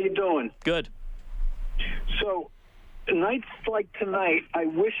 guys, how you doing? Good. So, nights like tonight, I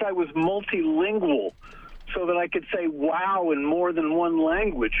wish I was multilingual so that I could say wow in more than one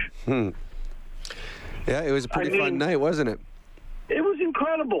language. Yeah, it was a pretty fun night, wasn't it? It was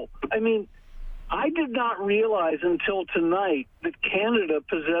incredible. I mean, I did not realize until tonight that Canada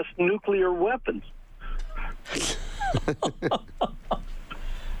possessed nuclear weapons.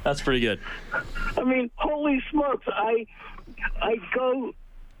 That's pretty good. I mean, holy smokes. I'm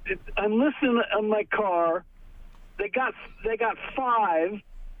listening on my car. They got 5.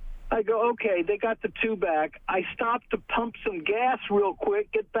 I go, okay, they got the 2 back. I stopped to pump some gas real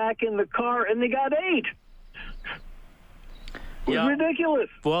quick, get back in the car, and they got 8. It was ridiculous.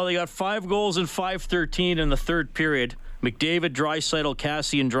 Well, they got 5 goals in 5:13 in the third period. McDavid, Draisaitl,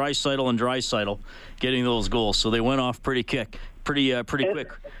 Draisaitl getting those goals. So they went off pretty quick.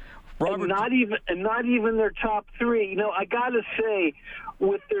 Robert, and not even their top 3. You know, I got to say,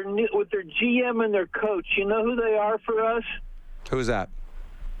 with their GM and their coach, you know who they are for us? Who's that?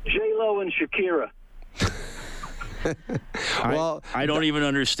 J-Lo and Shakira. Well, I don't even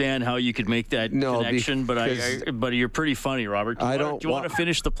understand how you could make that connection, but you're pretty funny, Robert. Do you want to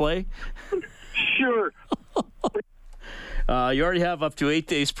finish the play? Sure. You already have up to 8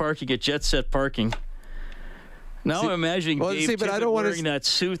 days parking at Jet Set Parking. Now I'm imagining Dave Tippett wearing that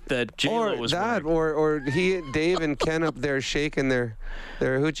suit that J-Lo was wearing. Or Dave and Ken up there shaking their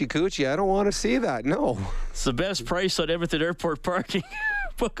hoochie coochie. I don't want to see that. No. It's the best price on Edmonton Airport parking.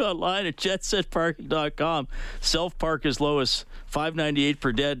 Book online at jetsetparking.com. Self-park as low as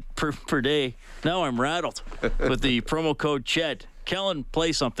 $5.98 per day. Now I'm rattled with the promo code CHED. Kellen,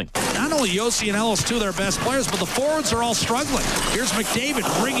 play something. Not only Yossi and Ellis, 2 of their best players, but the forwards are all struggling. Here's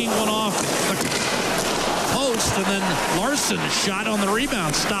McDavid ringing one off the post, and then Larson shot on the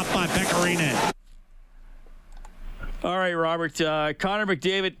rebound, stopped by Pecorine. All right, Robert. Connor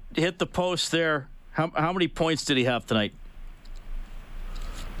McDavid hit the post there. How many points did he have tonight?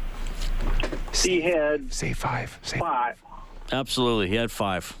 He had... Say 5. 5. Absolutely. He had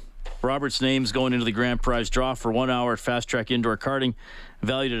 5. Robert's name's going into the grand prize draw for 1 hour at Fast Track Indoor Karting,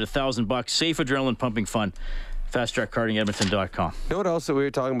 valued at $1,000. Safe adrenaline pumping fun. FastTrackKartingEdmonton.com. You know what else? We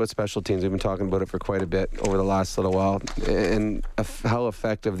were talking about special teams. We've been talking about it for quite a bit over the last little while, and how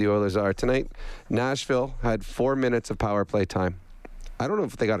effective the Oilers are. Tonight, Nashville had 4 minutes of power play time. I don't know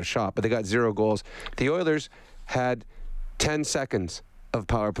if they got a shot, but they got 0 goals. The Oilers had 10 seconds of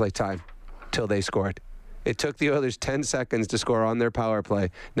power play time till they scored. It took the Oilers 10 seconds to score on their power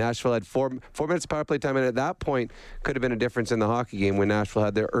play. Nashville had 4 minutes of power play time, and at that point could have been a difference in the hockey game when Nashville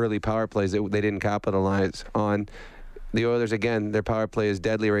had their early power plays that they didn't capitalize on. The Oilers, again, their power play is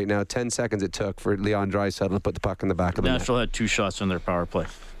deadly right now. 10 seconds it took for Leon Draisaitl to put the puck in the back of the net. Nashville had 2 shots on their power play.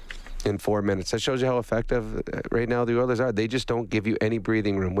 in 4 minutes. That shows you how effective right now the Oilers are. They just don't give you any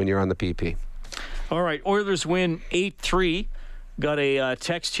breathing room when you're on the PP. All right, Oilers win 8-3. Got a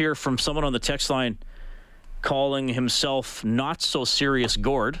text here from someone on the text line calling himself Not So Serious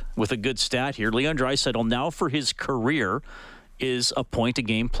Gord with a good stat here. Leon Draisaitl now for his career is a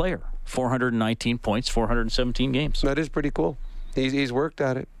point-a-game player. 419 points, 417 games. That is pretty cool. He's worked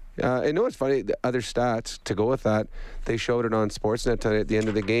at it. I know it's funny, the other stats to go with that, they showed it on Sportsnet tonight at the end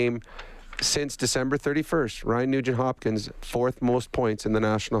of the game. Since December 31st, Ryan Nugent-Hopkins, 4th most points in the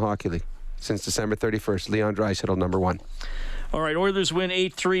National Hockey League. Since December 31st, Leon Draisaitl, number 1. All right, Oilers win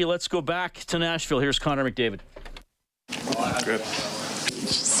 8-3. Let's go back to Nashville. Here's Connor McDavid. Good.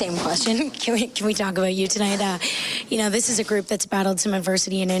 Same question. Can we talk about you tonight? This is a group that's battled some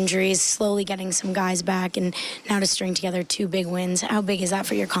adversity and injuries, slowly getting some guys back, and now to string together 2 big wins. How big is that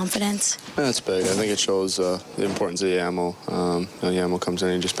for your confidence? That's big. I think it shows the importance of Yamo. Yamo comes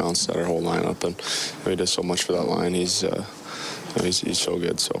in and just bounces out our whole lineup, and he does so much for that line. He's so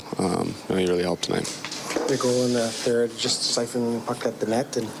good. So he really helped tonight. The goal in the third, just siphoning the puck at the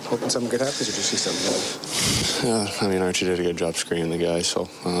net and hoping something good happens, or did you see something? Yeah, Archie did a good job screening the guy, so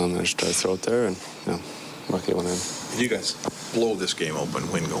I just tried to throw it there, and lucky it went in. You guys blow this game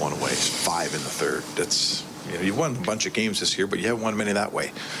open, win going away. It's 5 in the third. That's you've won a bunch of games this year, but you haven't won many that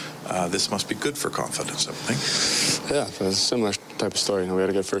way. This must be good for confidence, I think. Yeah, it's a similar type of story. We had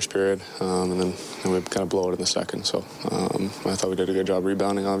a good first period, and then we kind of blow it in the second. So I thought we did a good job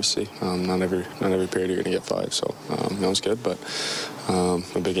rebounding. Obviously, not every period you're going to get 5. So that was good, but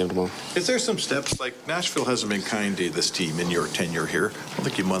a big game tomorrow. Is there some steps, like Nashville hasn't been kind to this team in your tenure here? I don't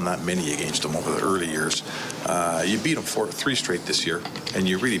think you've won that many against them over the early years. You beat them 3 straight this year, and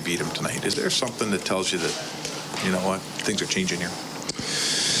you really beat them tonight. Is there something that tells you that, you know what, things are changing here?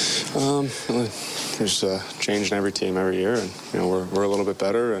 There's change in every team every year, and we're a little bit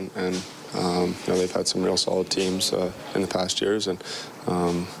better, and they've had some real solid teams in the past years, and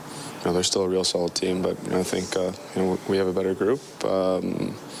they're still a real solid team, but I think we have a better group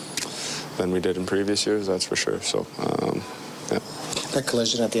than we did in previous years, that's for sure. So yeah. That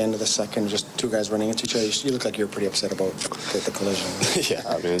collision at the end of the second, just 2 guys running into each other, you look like you're pretty upset about the collision. Yeah,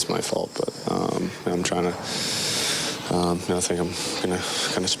 I mean, it's my fault, but I'm trying to I think I'm going to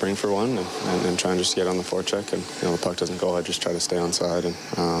kind of spring for one and try and just get on the forecheck, and the puck doesn't go. I just try to stay on side and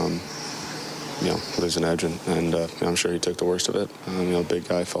lose an edge, and I'm sure he took the worst of it. Big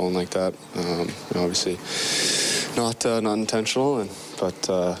guy falling like that, obviously not intentional,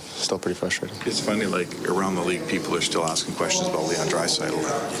 but still pretty frustrating. It's funny, like around the league, people are still asking questions about Leon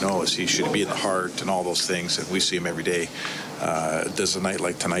Draisaitl. Should he be in the heart and all those things, and we see him every day. Does a night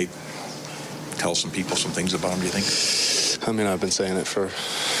like tonight tell some people some things about him, do you think? I mean, I've been saying it for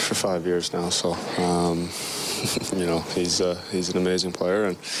 5 years now, so he's an amazing player,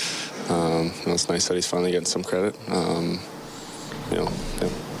 and it's nice that he's finally getting some credit. Yeah.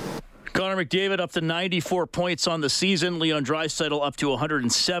 Connor McDavid up to 94 points on the season. Leon Draisaitl up to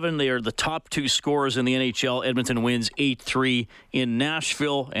 107. They are the top 2 scorers in the NHL. Edmonton wins 8-3 in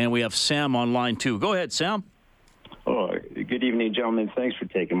Nashville, and we have Sam on line 2. Go ahead, Sam. Oh, good evening, gentlemen. Thanks for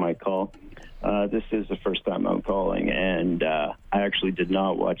taking my call. This is the first time I'm calling, and I actually did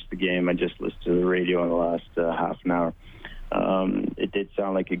not watch the game. I just listened to the radio in the last half an hour. It did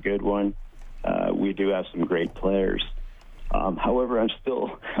sound like a good one. We do have some great players. However, I'm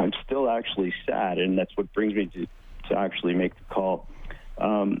still actually sad, and that's what brings me to actually make the call.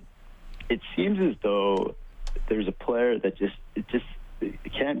 It seems as though there's a player that just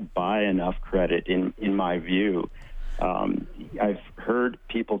can't buy enough credit, in my view. I've heard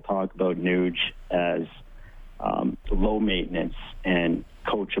people talk about Nuge as low maintenance and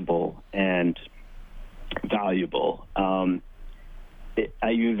coachable and valuable.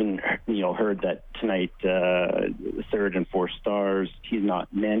 I even heard that tonight, 3rd and 4th stars, he's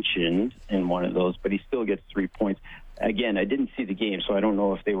not mentioned in one of those, but he still gets 3 points. Again, I didn't see the game, so I don't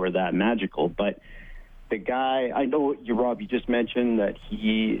know if they were that magical, but the guy, I know you, Rob, you just mentioned that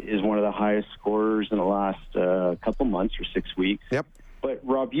he is one of the highest scorers in the last couple months or 6 weeks. Yep. But,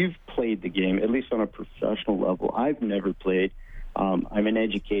 Rob, you've played the game, at least on a professional level. I've never played. I'm an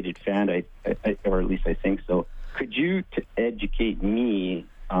educated fan, or at least I think so. Could you educate me,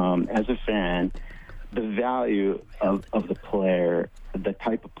 as a fan, the value of the player, the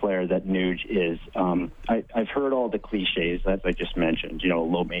type of player that Nuge is? I've heard all the cliches, as I just mentioned,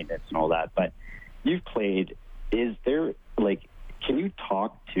 low maintenance and all that, but you've played. Is there, can you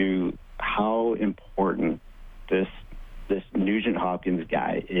talk to how important this Nugent-Hopkins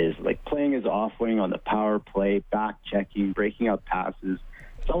guy is? Playing his off-wing on the power play, back-checking, breaking up passes.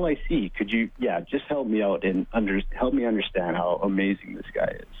 That's all I see. Could you, just help me out and help me understand how amazing this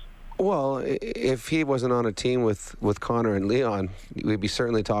guy is? Well, if he wasn't on a team with Connor and Leon, we'd be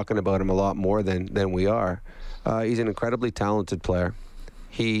certainly talking about him a lot more than we are. He's an incredibly talented player.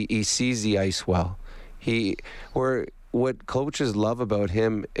 He sees the ice well. What coaches love about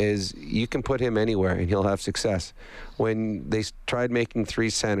him is you can put him anywhere and he'll have success. When they tried making 3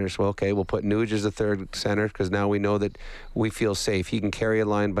 centers, well, okay, we'll put Nuge as the third center because now we know that we feel safe. He can carry a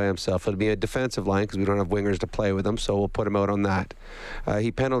line by himself. It'll be a defensive line because we don't have wingers to play with him, so we'll put him out on that.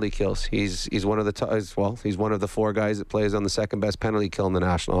 He penalty kills. He's one of the he's one of the 4 guys that plays on the second best penalty kill in the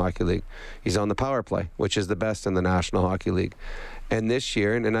National Hockey League. He's on the power play, which is the best in the National Hockey League. And this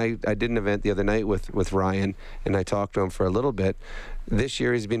year, and I did an event the other night with Ryan, and I talked to him for a little bit. This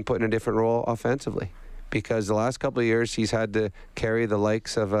year he's been put in a different role offensively because the last couple of years he's had to carry the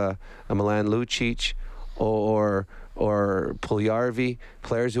likes of a Milan Lucic or Puljujarvi,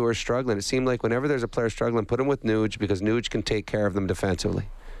 players who are struggling. It seemed like whenever there's a player struggling, put him with Nuge because Nuge can take care of them defensively.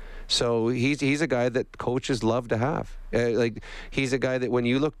 So he's a guy that coaches love to have. He's a guy that when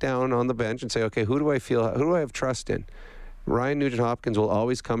you look down on the bench and say, okay, who do I have trust in? Ryan Nugent-Hopkins will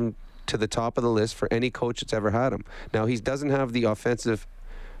always come to the top of the list for any coach that's ever had him. Now, he doesn't have the offensive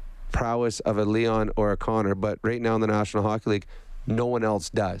prowess of a Leon or a Connor, but right now in the National Hockey League, no one else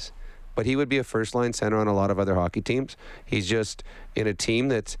does. But he would be a first-line center on a lot of other hockey teams. He's just in a team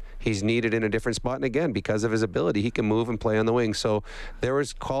that he's needed in a different spot. And again, because of his ability, he can move and play on the wing. So there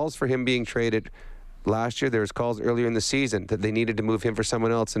was calls for him being traded last year. There was calls earlier in the season that they needed to move him for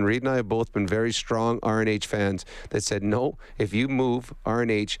someone else. And Reed and I have both been very strong RNH fans that said, no, if you move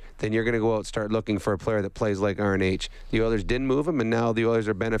RNH, then you're going to go out and start looking for a player that plays like RNH. The Oilers didn't move him, and now the Oilers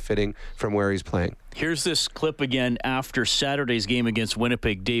are benefiting from where he's playing. Here's this clip again after Saturday's game against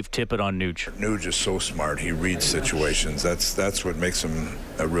Winnipeg. Dave Tippett on Nuge. Nuge is so smart. He reads situations. That's what makes him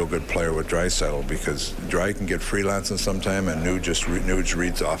a real good player with Draisaitl, because Dry can get freelancing sometime, and Nuge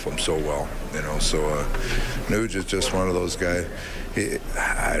reads off him so well. So Nuge is just one of those guys.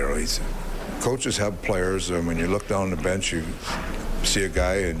 I don't know. Coaches have players, and when you look down the bench, you see a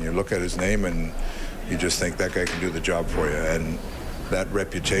guy, and you look at his name, and you just think that guy can do the job for you. And that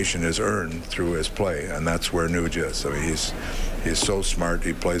reputation is earned through his play, and that's where Nuge is. I mean, he's so smart.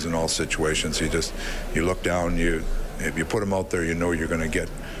 He plays in all situations. You look down, if you put him out there, you know you're going to get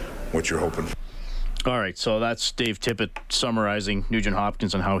what you're hoping for. All right, so that's Dave Tippett summarizing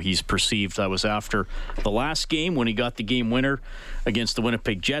Nugent-Hopkins and how he's perceived. That was after the last game when he got the game winner against the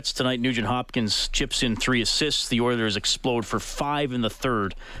Winnipeg Jets. Tonight, Nugent-Hopkins chips in 3 assists. The Oilers explode for 5 in the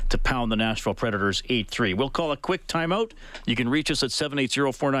third to pound the Nashville Predators 8-3. We'll call a quick timeout. You can reach us at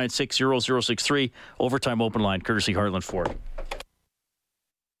 780-496-0063. Overtime open line, courtesy Heartland Ford.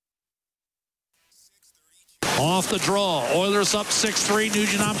 Off the draw, Oilers up 6-3.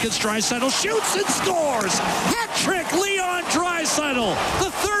 Nugent-Hopkins, Draisaitl shoots and scores. Hat trick, Leon Draisaitl, the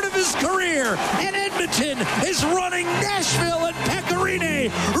third of his career. And Edmonton is running Nashville and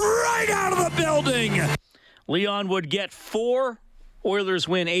Pecorine right out of the building. Leon would get 4. Oilers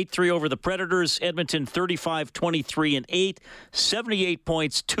win 8-3 over the Predators. Edmonton 35-23-8. 78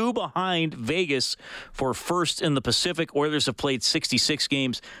 points, 2 behind Vegas for first in the Pacific. Oilers have played 66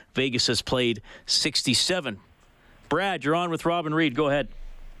 games. Vegas has played 67. Brad, you're on with Robin Reed. Go ahead.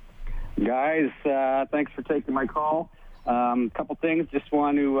 Guys, thanks for taking my call. Couple things. Just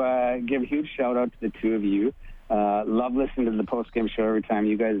want to give a huge shout-out to the two of you. Love listening to the post-game show every time.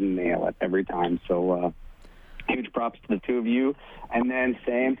 You guys nail it every time. So huge props to the two of you. And then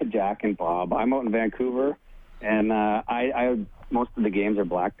same to Jack and Bob. I'm out in Vancouver, and I most of the games are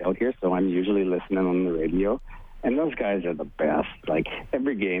blacked out here, so I'm usually listening on the radio. And those guys are the best. Like,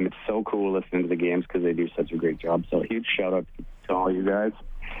 every game, it's so cool listening to the games because they do such a great job. So huge shout-out to all you guys.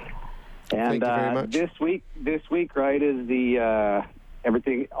 And Thank you very much. This week, right, is the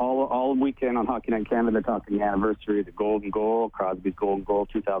everything all weekend on Hockey Night Canada. They're talking the anniversary of the Golden Goal, Crosby's Golden Goal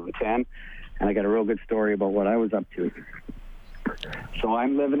 2010. And I got a real good story about what I was up to. So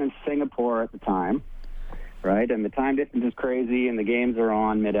I'm living in Singapore at the time, right? And the time difference is crazy, and the games are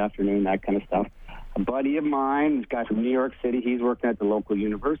on mid-afternoon, that kind of stuff. A buddy of mine, this guy from New York City, he's working at the local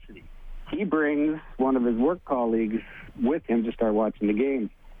university. He brings one of his work colleagues with him to start watching the games.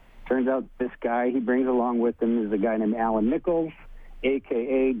 Turns out this guy he brings along with him is a guy named Alan Nichols,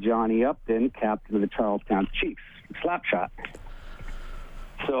 a.k.a. Johnny Upton, captain of the Charlestown Chiefs. Slapshot.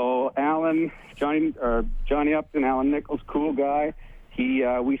 So Johnny Upton, Alan Nichols, cool guy.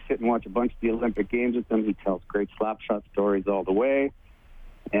 We sit and watch a bunch of the Olympic Games with him. He tells great slapshot stories all the way.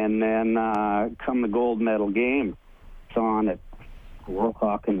 And then come the gold medal game. It's on at 4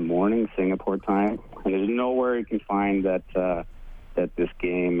 o'clock in the morning, Singapore time. And there's nowhere you can find that this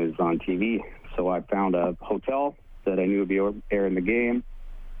game is on TV. So I found a hotel that I knew would be airing the game.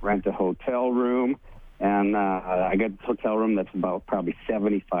 rent a hotel room, and I got this hotel room that's about probably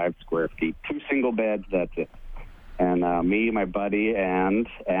 75 square feet. 2 single beds, that's it. And me, my buddy, and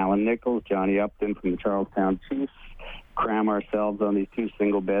Alan Nichols, Johnny Upton from the Charlestown Chiefs, cram ourselves on these 2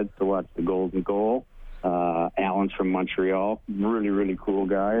 single beds to watch the Golden Goal. Alan's from Montreal, really, really cool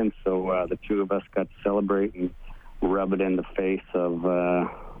guy, and so the 2 of us got to celebrate and rub it in the face of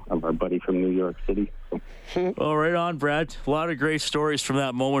our buddy from New York City. Well, right on, Brad. A lot of great stories from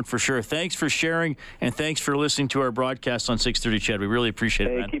that moment for sure. Thanks for sharing, and thanks for listening to our broadcast on 630 CHED. We really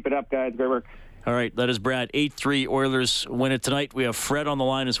appreciate it, man. Keep it up, guys. Great work. All right, that is Brad. 8-3 Oilers win it tonight. We have Fred on the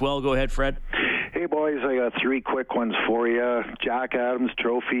line as well. Go ahead, Fred. Hey, boys, I got 3 quick ones for you. Jack Adams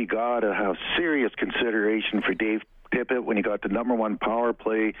Trophy got a serious consideration for Dave Tippett when he got the #1 power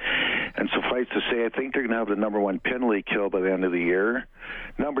play. And suffice to say, I think they're going to have the #1 penalty kill by the end of the year.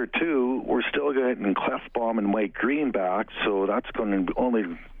 Number 2, we're still getting Clefbaum and Mike Green back, so that's going to only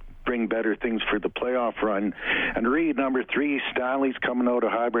bring better things for the playoff run. And Reed, number 3, Stanley's coming out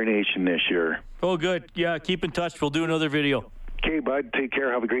of hibernation this year. Oh, good. Yeah, keep in touch. We'll do another video. Okay, bud. Take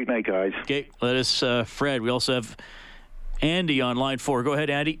care. Have a great night, guys. Okay, that is Fred. We also have Andy on line 4. Go ahead,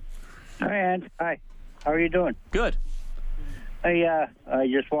 Andy. Hi, Andy. Hi. How are you doing? Good. I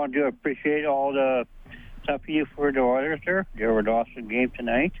just wanted to appreciate all the stuff you for the Oilers there. They were an awesome game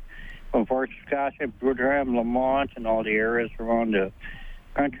tonight. From Fort Saskatchewan, Bruderham, Lamont, and all the areas around the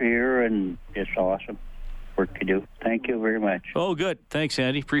country here, and it's awesome work you do. Thank you very much. Oh, good. Thanks,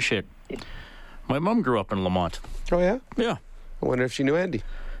 Andy. Appreciate it. My mom grew up in Lamont. Oh, yeah? Yeah. I wonder if she knew Andy.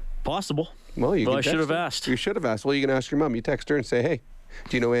 Possible. Well, I should have asked. You should have asked. Well, you can ask your mom. You text her and say, hey,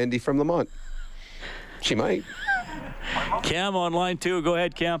 do you know Andy from Lamont? She might. Cam on line 2. Go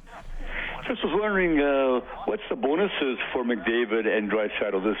ahead, Cam. Just was wondering, what's the bonuses for McDavid and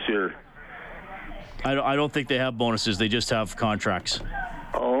Draisaitl this year? I don't think they have bonuses. They just have contracts.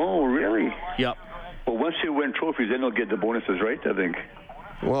 Oh, really? Yep. Well, once you win trophies, then they'll get the bonuses, right, I think?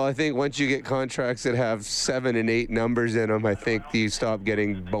 Well, I think once you get contracts that have 7 and 8 numbers in them, I think you stop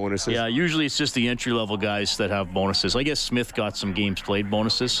getting bonuses. Yeah, usually it's just the entry-level guys that have bonuses. I guess Smith got some games played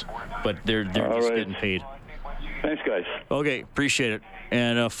bonuses, but they're just getting paid. Thanks, guys. Okay, appreciate it.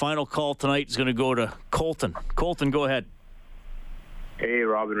 And a final call tonight is going to go to Colton. Colton, go ahead. Hey,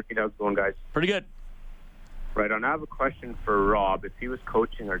 Rob and Reed. How's it going, guys? Pretty good. Right on. I have a question for Rob. If he was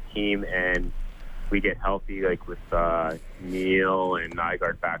coaching our team and we get healthy, like with Neil and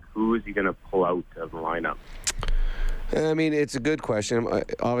Nygaard back, who is he going to pull out of the lineup? I mean, it's a good question.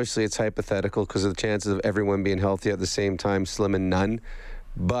 Obviously, it's hypothetical because of the chances of everyone being healthy at the same time, slim and none.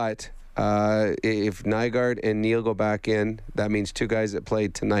 But if Nygaard and Neil go back in, that means 2 guys that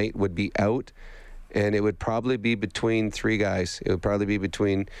played tonight would be out, and it would probably be between 3 guys. It would probably be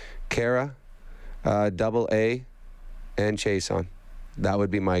between Kara, Double A, and Chason. That would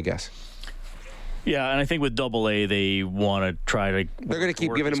be my guess. Yeah, and I think with Double A, they want to try to. They're going to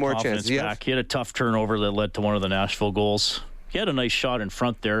keep giving him more chances. Yeah, he had a tough turnover that led to one of the Nashville goals. He had a nice shot in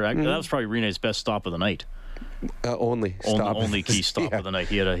front there. That was probably Rene's best stop of the night. Only key stop of the night.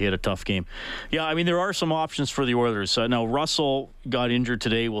 He had a tough game. Yeah, I mean there are some options for the Oilers. Now Russell got injured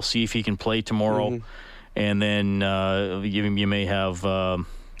today. We'll see if he can play tomorrow, and then you may have.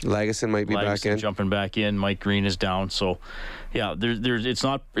 Lagesson might be back in. Jumping back in. Mike Green is down. So, yeah, it's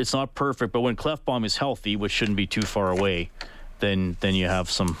not perfect. But when Clefbaum is healthy, which shouldn't be too far away, then you have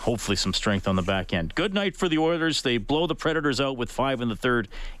hopefully some strength on the back end. Good night for the Oilers. They blow the Predators out with 5 in the third.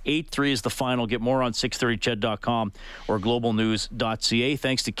 8-3 is the final. Get more on 630ched.com or globalnews.ca.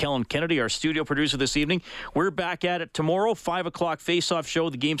 Thanks to Kellen Kennedy, our studio producer this evening. We're back at it tomorrow, 5 o'clock face-off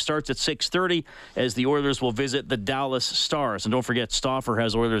show. The game starts at 6:30 as the Oilers will visit the Dallas Stars. And don't forget, Stauffer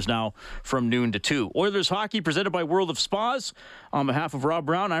has Oilers now from noon to 2. Oilers hockey presented by World of Spas. On behalf of Rob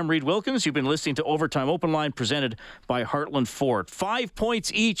Brown, I'm Reed Wilkins. You've been listening to Overtime Open Line presented by Heartland Ford. 5 points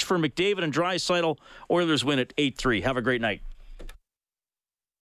each for McDavid and Draisaitl. Oilers win at 8-3. Have a great night.